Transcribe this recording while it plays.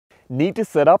Need to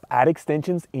set up ad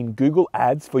extensions in Google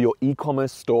Ads for your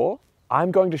e-commerce store?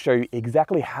 I'm going to show you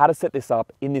exactly how to set this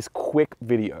up in this quick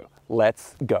video.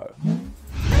 Let's go.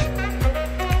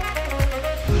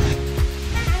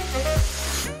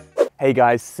 Hey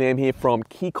guys, Sam here from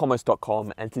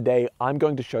Ecommerce.com, and today I'm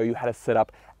going to show you how to set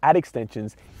up ad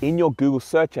extensions in your Google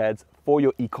search ads for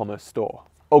your e-commerce store.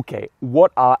 Okay,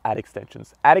 what are ad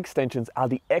extensions? Ad extensions are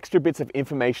the extra bits of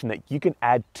information that you can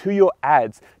add to your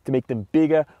ads to make them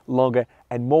bigger, longer,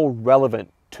 and more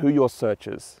relevant to your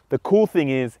searches. The cool thing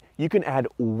is you can add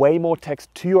way more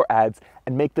text to your ads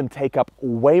and make them take up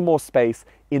way more space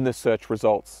in the search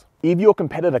results. If your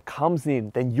competitor comes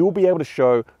in, then you'll be able to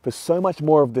show for so much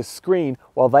more of the screen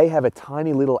while they have a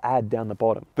tiny little ad down the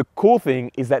bottom. The cool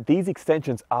thing is that these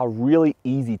extensions are really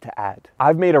easy to add.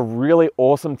 I've made a really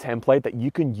awesome template that you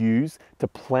can use to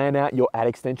plan out your ad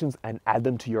extensions and add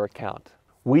them to your account.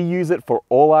 We use it for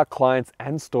all our clients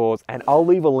and stores, and I'll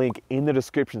leave a link in the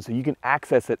description so you can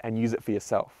access it and use it for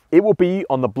yourself. It will be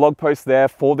on the blog post there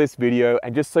for this video,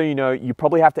 and just so you know, you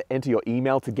probably have to enter your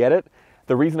email to get it.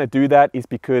 The reason I do that is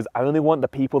because I only want the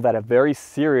people that are very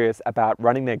serious about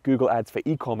running their Google ads for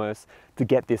e-commerce to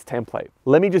get this template.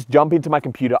 Let me just jump into my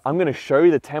computer. I'm going to show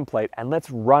you the template and let's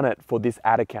run it for this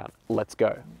ad account. Let's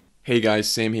go. Hey guys,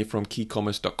 Sam here from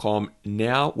Ecommerce.com.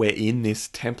 Now we're in this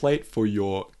template for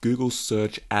your Google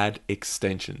search ad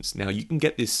extensions. Now you can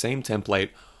get this same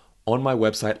template on my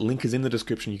website. Link is in the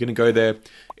description. You're going to go there.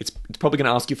 It's probably going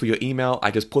to ask you for your email.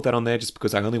 I just put that on there just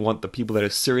because I only want the people that are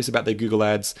serious about their Google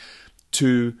ads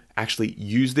to actually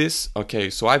use this. Okay,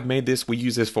 so I've made this. We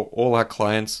use this for all our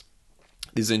clients.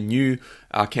 There's a new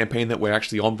campaign that we're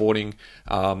actually onboarding,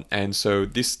 and so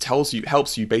this helps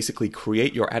you basically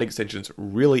create your ad extensions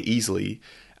really easily,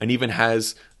 and even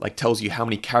tells you how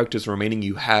many characters remaining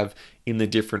you have in the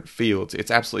different fields.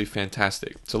 It's absolutely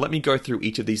fantastic. So let me go through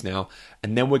each of these now,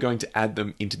 and then we're going to add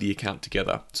them into the account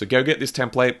together. So go get this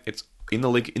template. It's in the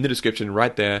link in the description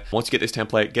right there. Once you get this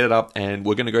template, get it up, and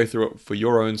we're going to go through it for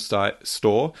your own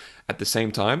store at the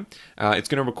same time. It's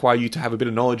going to require you to have a bit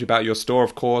of knowledge about your store,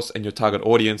 of course, and your target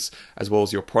audience, as well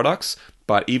as your products.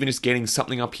 But even just getting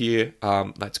something up here,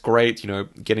 that's great. You know,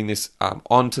 getting this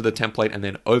onto the template and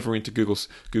then over into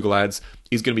Google Ads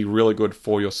is going to be really good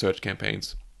for your search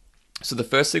campaigns. So the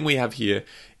first thing we have here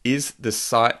is the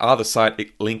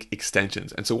Sitelink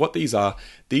Extensions. And so what these are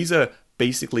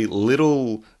basically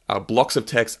little blocks of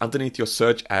text underneath your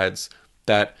search ads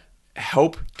that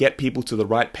help get people to the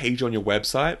right page on your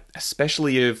website,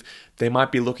 especially if they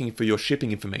might be looking for your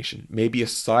shipping information, maybe a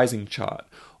sizing chart,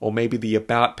 or maybe the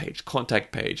about page,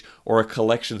 contact page, or a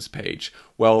collections page.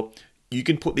 Well, you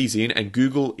can put these in and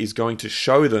Google is going to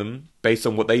show them based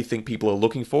on what they think people are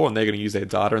looking for, and they're going to use their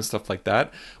data and stuff like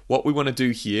that. What we want to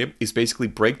do here is basically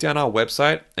break down our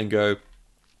website and go,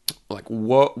 like,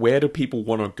 where do people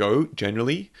want to go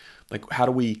generally? Like, how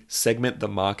do we segment the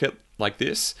market like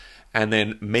this, and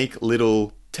then make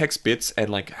little text bits and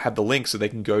like have the link so they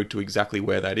can go to exactly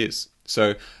where that is.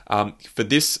 So for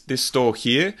this store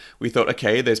here, we thought,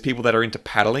 okay, there's people that are into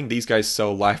paddling. These guys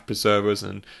sell life preservers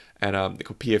and they're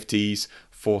called PFDs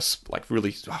for like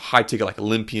really high ticket, like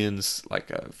Olympians,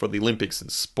 for the Olympics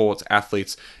and sports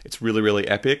athletes. It's really, really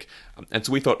epic. And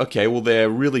so we thought, okay, well, they're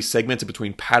really segmented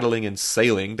between paddling and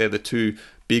sailing. They're the two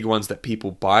big ones that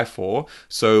people buy for.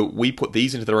 So we put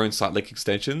these into their own Sitelink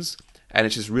extensions. And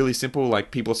it's just really simple.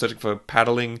 Like, people are searching for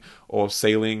paddling or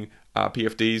sailing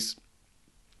PFDs.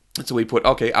 And so we put,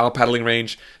 okay, our paddling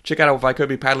range. Check out our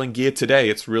WAYYY paddling gear today.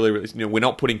 It's really, really, we're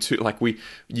not putting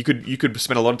you could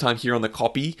spend a lot of time here on the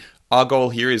copy. Our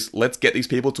goal here is let's get these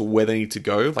people to where they need to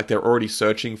go. Like, they're already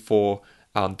searching for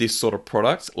this sort of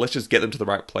product. Let's just get them to the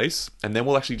right place. And then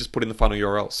we'll actually just put in the final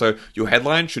URL. So your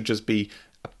headline should just be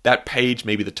that page,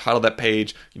 maybe the title of that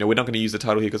page. We're not going to use the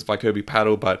title here because WAYYY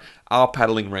paddle, but our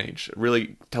paddling range. It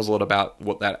really tells a lot about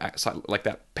what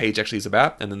that page actually is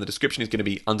about. And then the description is going to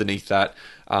be underneath that.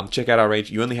 Check out our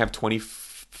range. You only have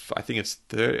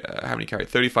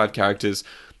 35 characters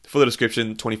for the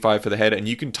description, 25 for the header, and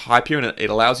you can type here, and it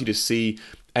allows you to see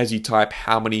as you type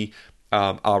how many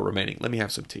are remaining. Let me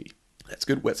have some tea. That's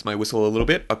good. Wets my whistle a little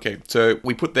bit. Okay, so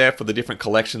we put there for the different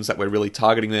collections that we're really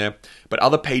targeting there. But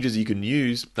other pages you can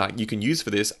use for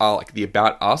this are like the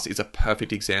About Us is a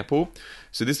perfect example.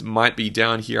 So this might be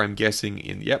down here, I'm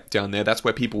guessing, down there. That's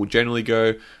where people would generally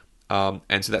go.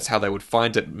 And so that's how they would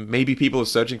find it. Maybe people are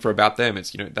searching for About Them.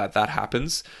 It's, that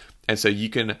happens. And so you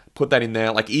can put that in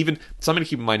there. Like, even something to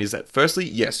keep in mind is that, firstly,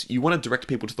 yes, you want to direct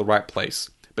people to the right place.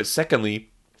 But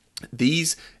secondly,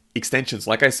 these extensions,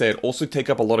 like I said, also take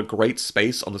up a lot of great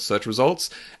space on the search results.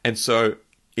 And so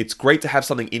it's great to have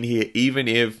something in here, even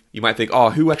if you might think, oh,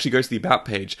 who actually goes to the About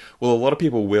page? Well, a lot of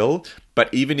people will,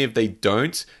 but even if they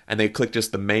don't, and they click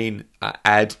just the main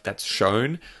ad that's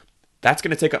shown, that's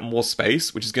going to take up more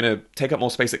space, which is going to take up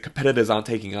more space that competitors aren't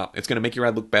taking up. It's going to make your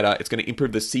ad look better. It's going to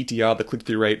improve the CTR, the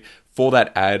click-through rate for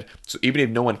that ad. So even if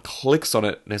no one clicks on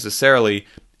it necessarily,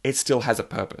 it still has a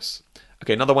purpose.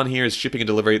 Okay, another one here is shipping and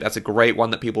delivery. That's a great one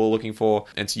that people are looking for,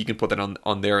 and so you can put that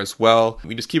on there as well.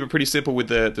 We just keep it pretty simple with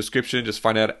the description. Just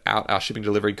find out our shipping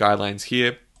delivery guidelines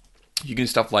here. You can do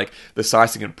stuff like the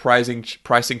sizing and pricing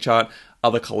chart,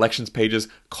 other collections pages.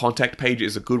 Contact page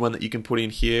is a good one that you can put in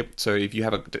here. So if you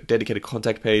have a dedicated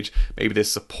contact page, maybe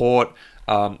there's support.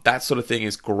 That sort of thing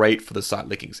is great for the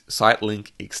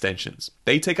Sitelink extensions.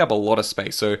 They take up a lot of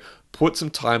space, so put some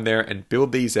time there and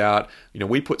build these out.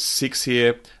 We put 6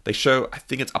 here. They show, I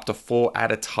think it's up to 4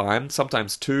 at a time,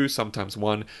 sometimes 2, sometimes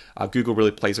 1. Google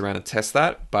really plays around and tests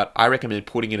that, but I recommend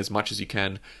putting in as much as you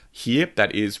can here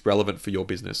that is relevant for your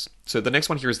business. So the next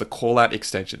one here is the Callout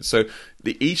Extensions. So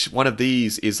each one of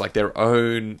these is like their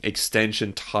own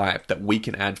extension type that we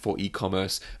can add for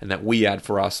e-commerce and that we add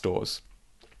for our stores.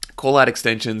 Callout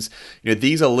extensions,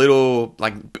 these are little,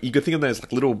 like, you could think of them as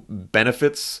like little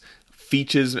benefits,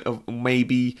 features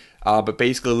maybe, but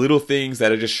basically little things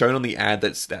that are just shown on the ad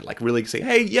that like really say,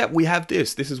 hey, yeah, we have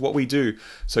this is what we do.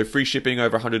 So free shipping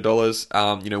over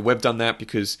 $100. We've done that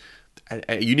because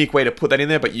a unique way to put that in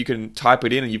there, but you can type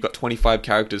it in and you've got 25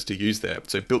 characters to use there.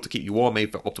 So built to keep you warm,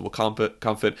 made for optimal comfort,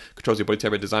 controls your body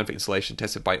temperature, designed for installation,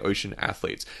 tested by ocean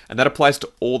athletes. And that applies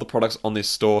to all the products on this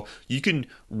store. You can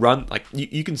run, like,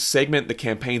 you can segment the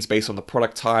campaigns based on the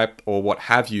product type or what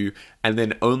have you, and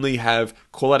then only have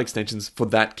callout extensions for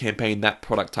that campaign, that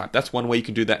product type. That's one way you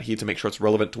can do that here to make sure it's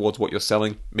relevant towards what you're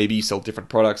selling. Maybe you sell different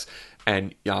products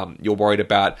and you're worried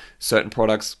about certain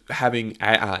products having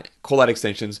callout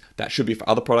extensions that should be for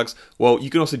other products. Well,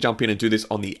 you can also jump in and do this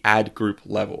on the ad group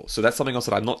level. So that's something else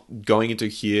that I'm not going into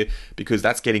here because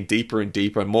that's getting deeper and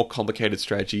deeper and more complicated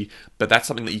strategy, but that's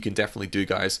something that you can definitely do,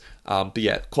 guys. But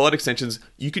yeah, callout extensions,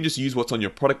 you can just use what's on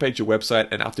your product page, your website,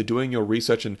 and after doing your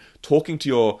research and talking to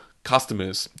your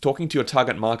customers, talking to your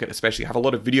target market, especially have a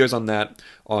lot of videos on that,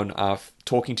 on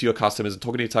talking to your customers and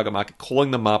talking to your target market, calling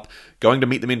them up, going to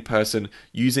meet them in person,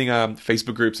 using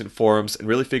Facebook groups and forums, and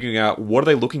really figuring out what are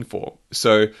they looking for.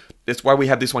 So that's why we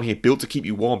have this one here, built to keep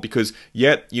you warm, because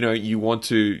yet you want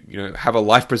to have a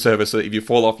life preserver so that if you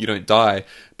fall off you don't die,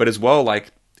 but as well,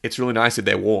 like, it's really nice if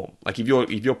they're warm. Like if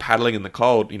you're paddling in the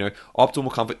cold,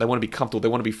 optimal comfort, they want to be comfortable, they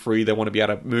want to be free, they want to be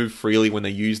able to move freely when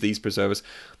they use these preservers.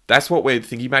 That's what we're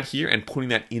thinking about here and putting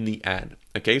that in the ad.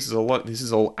 Okay, so this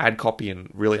is all ad copy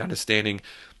and really understanding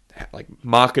like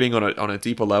marketing on a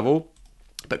deeper level.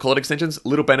 But callout extensions,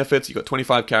 little benefits. You've got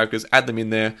 25 characters, add them in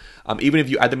there. Even if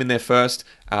you add them in there first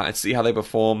and see how they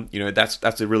perform,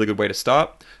 that's a really good way to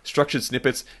start. Structured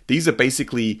snippets, these are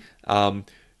basically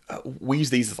we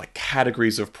use these as like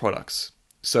categories of products.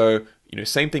 So,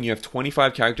 same thing, you have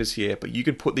 25 characters here, but you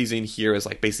can put these in here as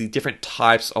like basically different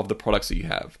types of the products that you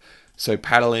have. So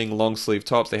paddling, long sleeve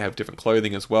tops, they have different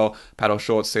clothing as well. Paddle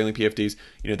shorts, sailing PFDs,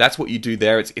 that's what you do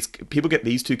there. It's people get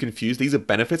these two confused. These are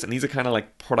benefits and these are kind of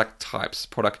like product types,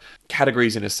 product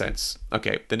categories in a sense.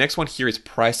 Okay, the next one here is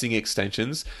pricing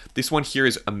extensions. This one here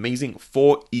is amazing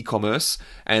for e-commerce,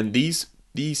 and these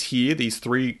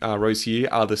 3 rows here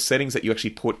are the settings that you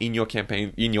actually put in your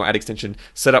campaign, in your ad extension,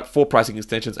 set up for pricing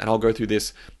extensions, and I'll go through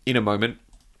this in a moment.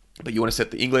 But you want to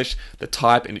set the English, the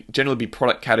type, and generally be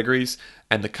product categories,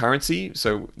 and the currency.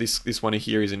 So this one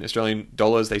here is in Australian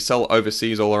dollars. They sell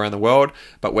overseas all around the world,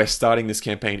 but we're starting this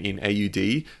campaign in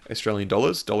AUD, Australian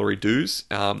dollars, dollary dues.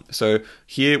 So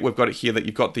here we've got it here that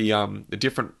you've got the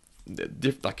different,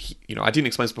 like, I didn't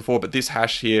explain this before, but this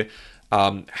hash here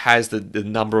has the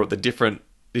number of the different.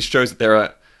 This shows that there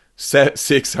are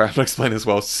 6. Sorry, I'm not explaining this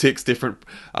well. 6 different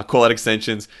callout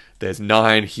extensions. There's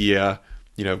 9 here.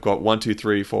 I've got 1, 2,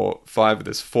 3, 4, 5.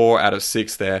 There's 4 out of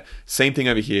 6 there. Same thing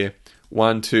over here.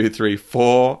 1, 2, 3,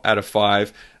 4 out of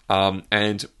 5.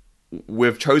 And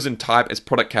we've chosen type as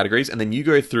product categories, and then you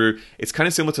go through. It's kind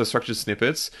of similar to structured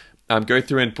snippets. Go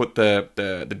through and put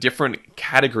the different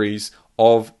categories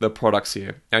of the products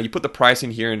here. Now you put the price in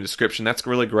here in the description. That's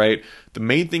really great. The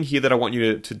main thing here that I want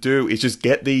you to do is just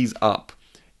get these up.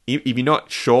 If you're not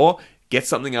sure, get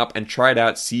something up and try it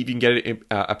out. See if you can get it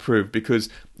approved. Because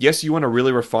yes, you want to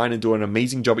really refine and do an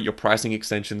amazing job at your pricing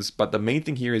extensions. But the main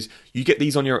thing here is you get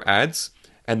these on your ads,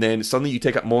 and then suddenly you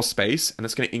take up more space, and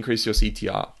it's going to increase your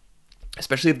CTR.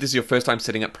 Especially if this is your first time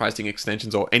setting up pricing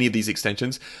extensions or any of these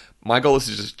extensions, my goal is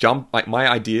to just jump, like my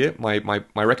idea, my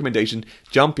recommendation,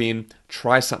 jump in,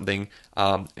 try something,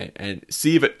 and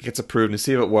see if it gets approved and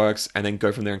see if it works, and then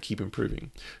go from there and keep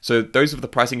improving. So those are the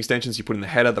pricing extensions. You put in the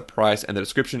header, the price, and the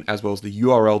description, as well as the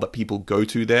URL that people go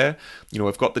to there. You know,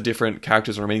 we've got the different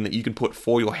characters remaining that you can put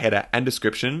for your header and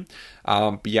description.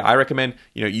 But yeah, I recommend,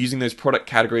 you know, using those product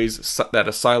categories that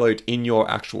are siloed in your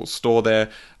actual store there,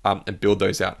 and build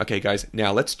those out. Okay, guys,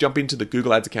 now let's jump into the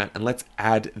Google Ads account and let's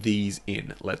add these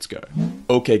in. Let's go.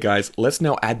 Okay, guys, let's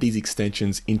now add these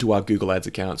extensions into our Google Ads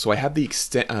account. So I have the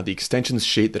extensions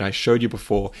sheet that I showed you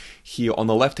before here on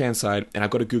the left-hand side, and I've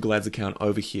got a Google Ads account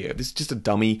over here. This is just a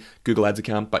dummy Google Ads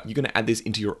account, but you're going to add this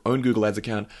into your own Google Ads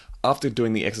account after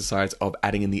doing the exercise of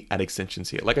adding in the ad extensions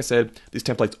here. Like I said, this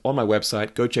template's on my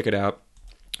website. Go check it out.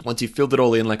 Once you've filled it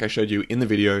all in, like I showed you in the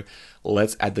video,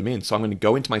 let's add them in. So I'm going to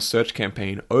go into my search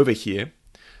campaign over here.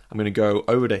 I'm going to go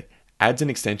over to ads and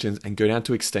extensions and go down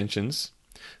to extensions.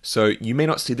 So you may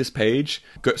not see this page.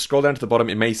 Scroll down to the bottom.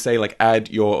 It may say like add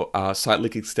your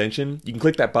Sitelink extension. You can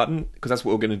click that button because that's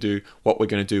what we're going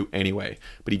to do, anyway.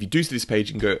 But if you do see this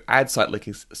page, you can go add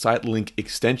Sitelink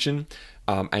extension.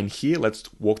 And here, let's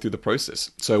walk through the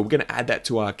process. So we're going to add that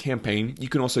to our campaign. You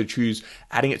can also choose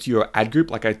adding it to your ad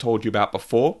group like I told you about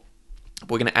before.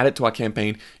 We're going to add it to our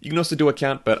campaign. You can also do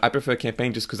account, but I prefer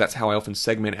campaign just because that's how I often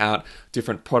segment out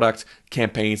different product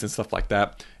campaigns and stuff like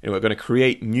that. And we're going to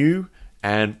create new.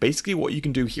 And basically what you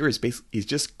can do here is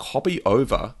just copy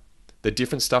over the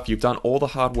different stuff. You've done all the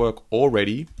hard work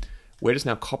already. We're just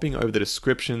now copying over the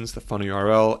descriptions, the funnel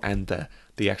URL, and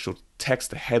the actual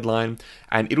text, the headline,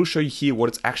 and it'll show you here what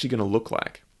it's actually going to look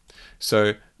like.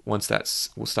 So once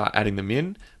we'll start adding them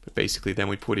in, but basically then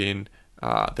we put in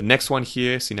the next one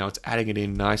here. See, now it's adding it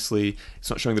in nicely. It's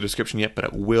not showing the description yet, but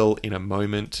it will in a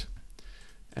moment.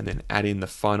 And then add in the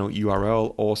final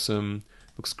URL. Awesome.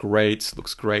 Looks great.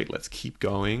 Looks great. Let's keep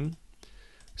going.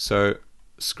 So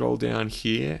scroll down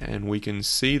here and we can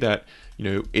see that, you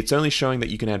know, it's only showing that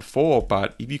you can add 4,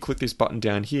 but if you click this button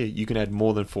down here, you can add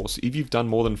more than 4. So if you've done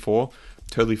more than 4,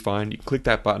 totally fine. You can click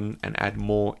that button and add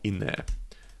more in there.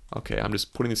 Okay, I'm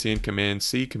just putting this in, Command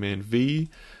C, Command V.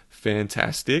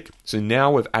 Fantastic. So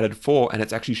now we've added 4 and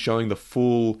it's actually showing the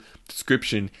full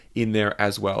description in there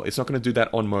as well. It's not going to do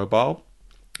that on mobile,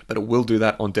 but it will do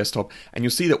that on desktop. And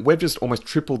you'll see that we've just almost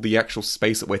tripled the actual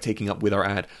space that we're taking up with our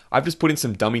ad. I've just put in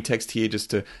some dummy text here just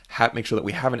to make sure that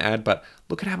we have an ad, but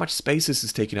look at how much space this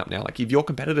is taking up now. Like if your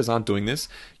competitors aren't doing this,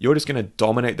 you're just going to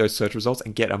dominate those search results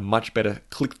and get a much better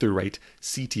click-through rate,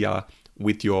 CTR,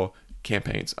 with your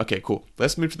campaigns. Okay, cool.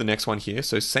 Let's move to the next one here.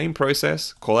 So same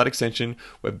process, call out extension.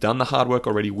 We've done the hard work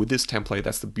already with this template.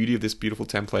 That's the beauty of this beautiful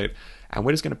template. And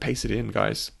we're just going to paste it in,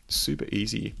 guys. Super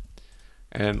easy.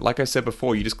 And like I said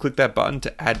before, you just click that button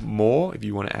to add more. If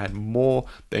you want to add more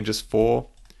than just 4,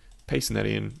 pasting that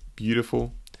in,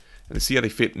 beautiful. And see how they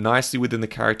fit nicely within the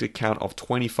character count of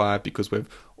 25 because we've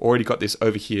already got this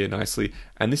over here nicely.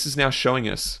 And this is now showing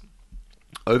us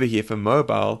over here for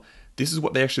mobile, this is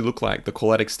what they actually look like, the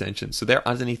call out extensions. So they're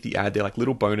underneath the ad. They're like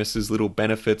little bonuses, little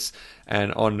benefits.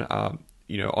 And on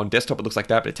on desktop it looks like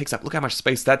that, but it takes up, look how much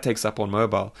space that takes up on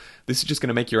mobile. This is just going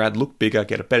to make your ad look bigger,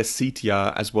 get a better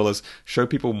CTR, as well as show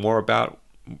people more about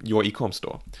your e-com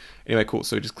store. Anyway, cool.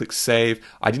 So just click save.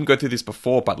 I didn't go through this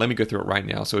before, but let me go through it right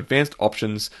now. So advanced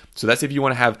options. So that's if you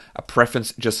want to have a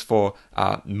preference just for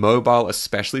mobile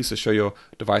especially. So show your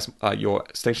device, your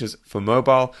extensions for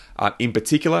mobile in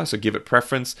particular. So give it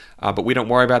preference, but we don't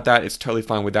worry about that. It's totally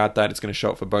fine without that. It's going to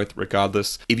show up for both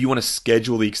regardless. If you want to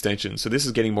schedule the extension, so this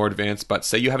is getting more advanced, but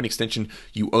say you have an extension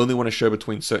you only want to show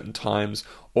between certain times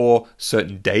or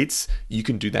certain dates, you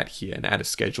can do that here and add a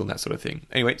schedule and that sort of thing.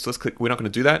 Anyway, so let's click, we're not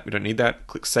going to do that. We don't need that.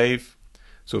 Click save.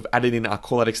 So we've added in our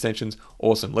call out extensions.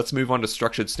 Awesome. Let's move on to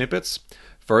structured snippets.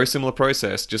 Very similar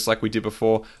process, just like we did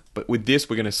before, but with this,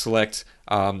 we're going to select,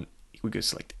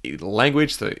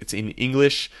 language, so it's in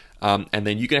English, and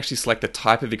then you can actually select the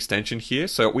type of extension here.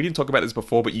 So we didn't talk about this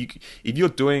before, but if you're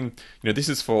doing, this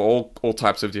is for all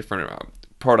types of different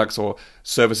products or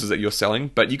services that you're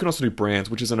selling, but you can also do brands,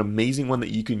 which is an amazing one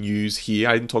that you can use here.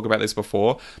 I didn't talk about this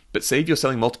before, but say if you're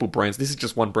selling multiple brands, this is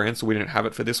just one brand, so we don't have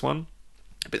it for this one.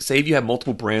 But say if you have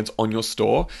multiple brands on your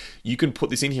store, you can put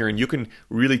this in here and you can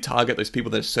really target those people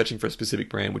that are searching for a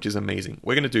specific brand, which is amazing.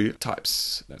 We're going to do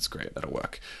types. That's great. That'll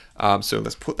work. So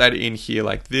let's put that in here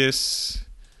like this.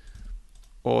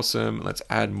 Awesome. Let's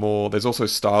add more. There's also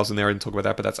styles in there. I didn't talk about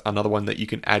that, but that's another one that you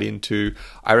can add into.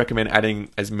 I recommend adding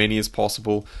as many as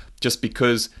possible just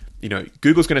because,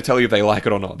 Google's going to tell you if they like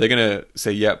it or not. They're going to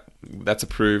say, yep, that's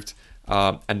approved.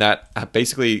 And that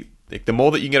basically Like, the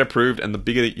more that you can get approved and the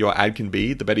bigger your ad can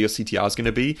be, the better your CTR is going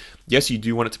to be. Yes, you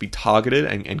do want it to be targeted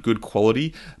and good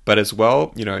quality, but as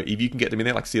well, you know, if you can get them in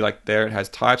there, like see, like there it has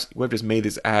types. We've just made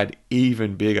this ad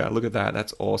even bigger. Look at that.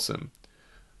 That's awesome.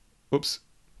 Oops,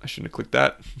 I shouldn't have clicked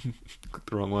that. Clicked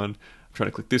the wrong one. I'm trying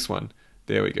to click this one.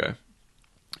 There we go.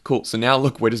 Cool. So now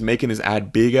look, we're just making this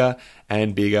ad bigger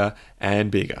and bigger and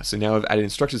bigger. So now we've added in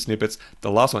structured snippets. The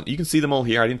last one, you can see them all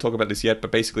here. I didn't talk about this yet,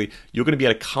 but basically you're going to be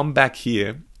able to come back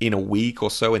here in a week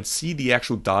or so and see the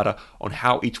actual data on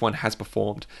how each one has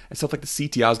performed. And stuff like the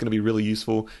CTR is going to be really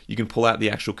useful. You can pull out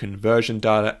the actual conversion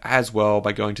data as well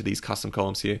by going to these custom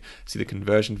columns here. See the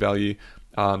conversion value.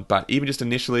 But even just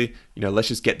initially, you know, let's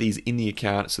just get these in the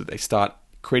account so that they start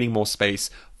creating more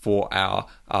space for our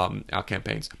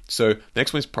campaigns. So the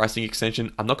next one is pricing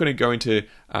extension. I'm not going to go into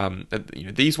you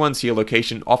know, these ones here,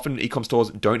 location. Often e-com stores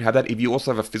don't have that. If you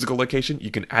also have a physical location, you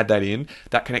can add that in.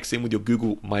 That connects in with your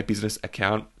Google My Business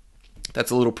account. That's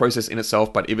a little process in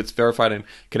itself, but if it's verified and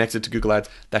connected to Google Ads,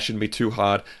 that shouldn't be too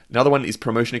hard. Another one is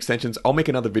promotion extensions. I'll make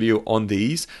another video on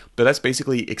these, but that's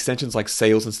basically extensions like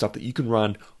sales and stuff that you can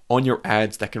run on your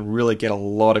ads that can really get a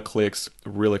lot of clicks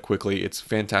really quickly. It's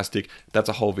fantastic. That's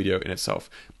a whole video in itself.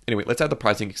 Anyway, let's add the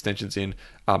pricing extensions in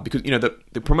because, you know,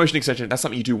 the promotion extension, that's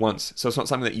something you do once. So it's not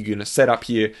something that you're going to set up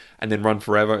here and then run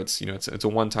forever. It's, you know, it's a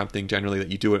one-time thing generally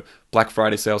that you do it. Black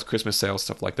Friday sales, Christmas sales,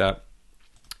 stuff like that.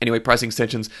 Anyway, pricing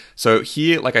extensions. So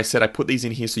here, like I said, I put these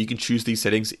in here so you can choose these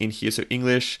settings in here. So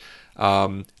English,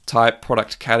 type,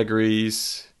 product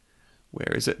categories.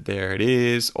 Where is it? There it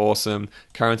is. Awesome.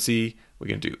 Currency. We're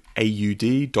going to do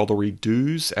AUD, dollary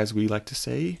dues, as we like to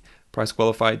say. Price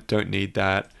qualified. Don't need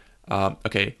that.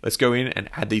 Okay, let's go in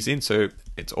and add these in. So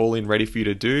it's all in, ready for you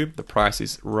to do. The price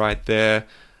is right there.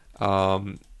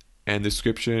 And the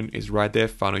description is right there.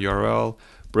 Final URL.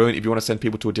 Brilliant. If you want to send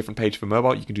people to a different page for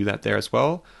mobile, you can do that there as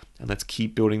well. And let's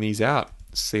keep building these out.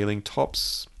 Ceiling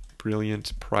tops.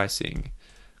 Brilliant. Pricing.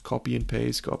 Copy and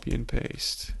paste, copy and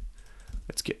paste.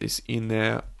 Let's get this in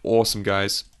there. Awesome,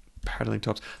 guys. Paddling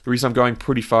tops. The reason I'm going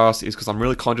pretty fast is because I'm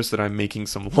really conscious that I'm making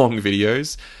some long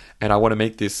videos and I want to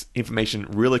make this information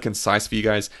really concise for you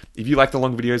guys. If you like the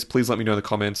long videos, please let me know in the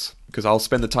comments because I'll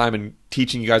spend the time in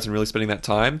teaching you guys and really spending that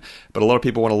time. But a lot of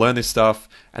people want to learn this stuff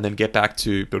and then get back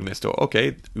to building their store.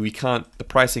 Okay, we can't, the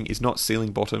pricing is not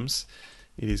ceiling bottoms.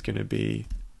 It is going to be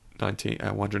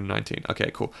 119.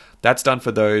 Okay, cool. That's done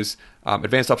for those.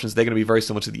 Advanced options, they're going to be very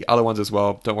similar to the other ones as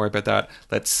well. Don't worry about that.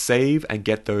 Let's save and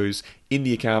get those in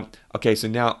the account. Okay, so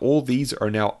now all these are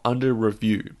now under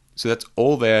review. So that's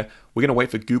all there. We're going to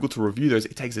wait for Google to review those.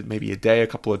 It takes it maybe a day, a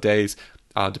couple of days,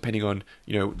 depending on,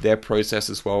 you know, their process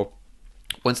as well.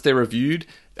 Once they're reviewed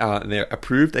and they're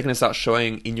approved, they're going to start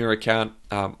showing in your account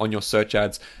on your search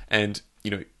ads. And,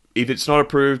 you know, if it's not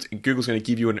approved, Google's going to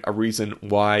give you a reason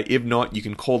why. If not, you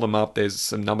can call them up. There's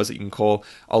some numbers that you can call.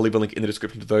 I'll leave a link in the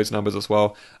description to those numbers as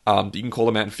well. You can call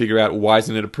them out and figure out why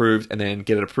isn't it approved and then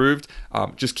get it approved.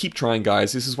 Just keep trying,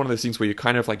 guys. This is one of those things where you're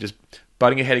kind of like just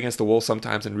butting your head against the wall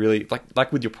sometimes and really,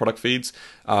 like with your product feeds,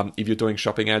 if you're doing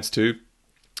shopping ads too,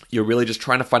 you're really just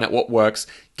trying to find out what works,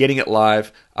 getting it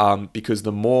live, because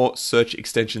the more search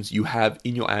extensions you have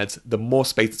in your ads, the more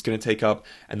space it's going to take up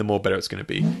and the more better it's going to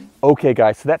be. Okay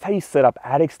guys, so that's how you set up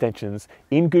ad extensions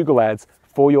in Google Ads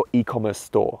for your e-commerce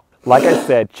store. Like I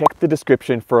said, check the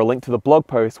description for a link to the blog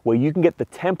post where you can get the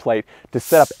template to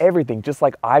set up everything just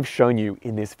like I've shown you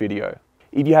in this video.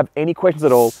 If you have any questions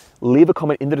at all, leave a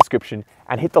comment in the description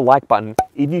and hit the like button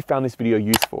if you found this video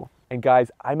useful. And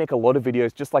guys, I make a lot of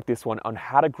videos just like this one on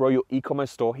how to grow your e-commerce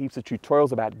store, heaps of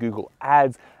tutorials about Google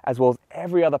Ads, as well as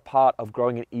every other part of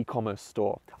growing an e-commerce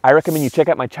store. I recommend you check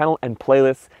out my channel and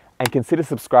playlists and consider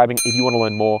subscribing if you want to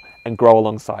learn more and grow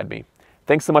alongside me.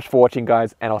 Thanks so much for watching,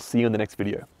 guys, and I'll see you in the next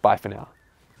video. Bye for now.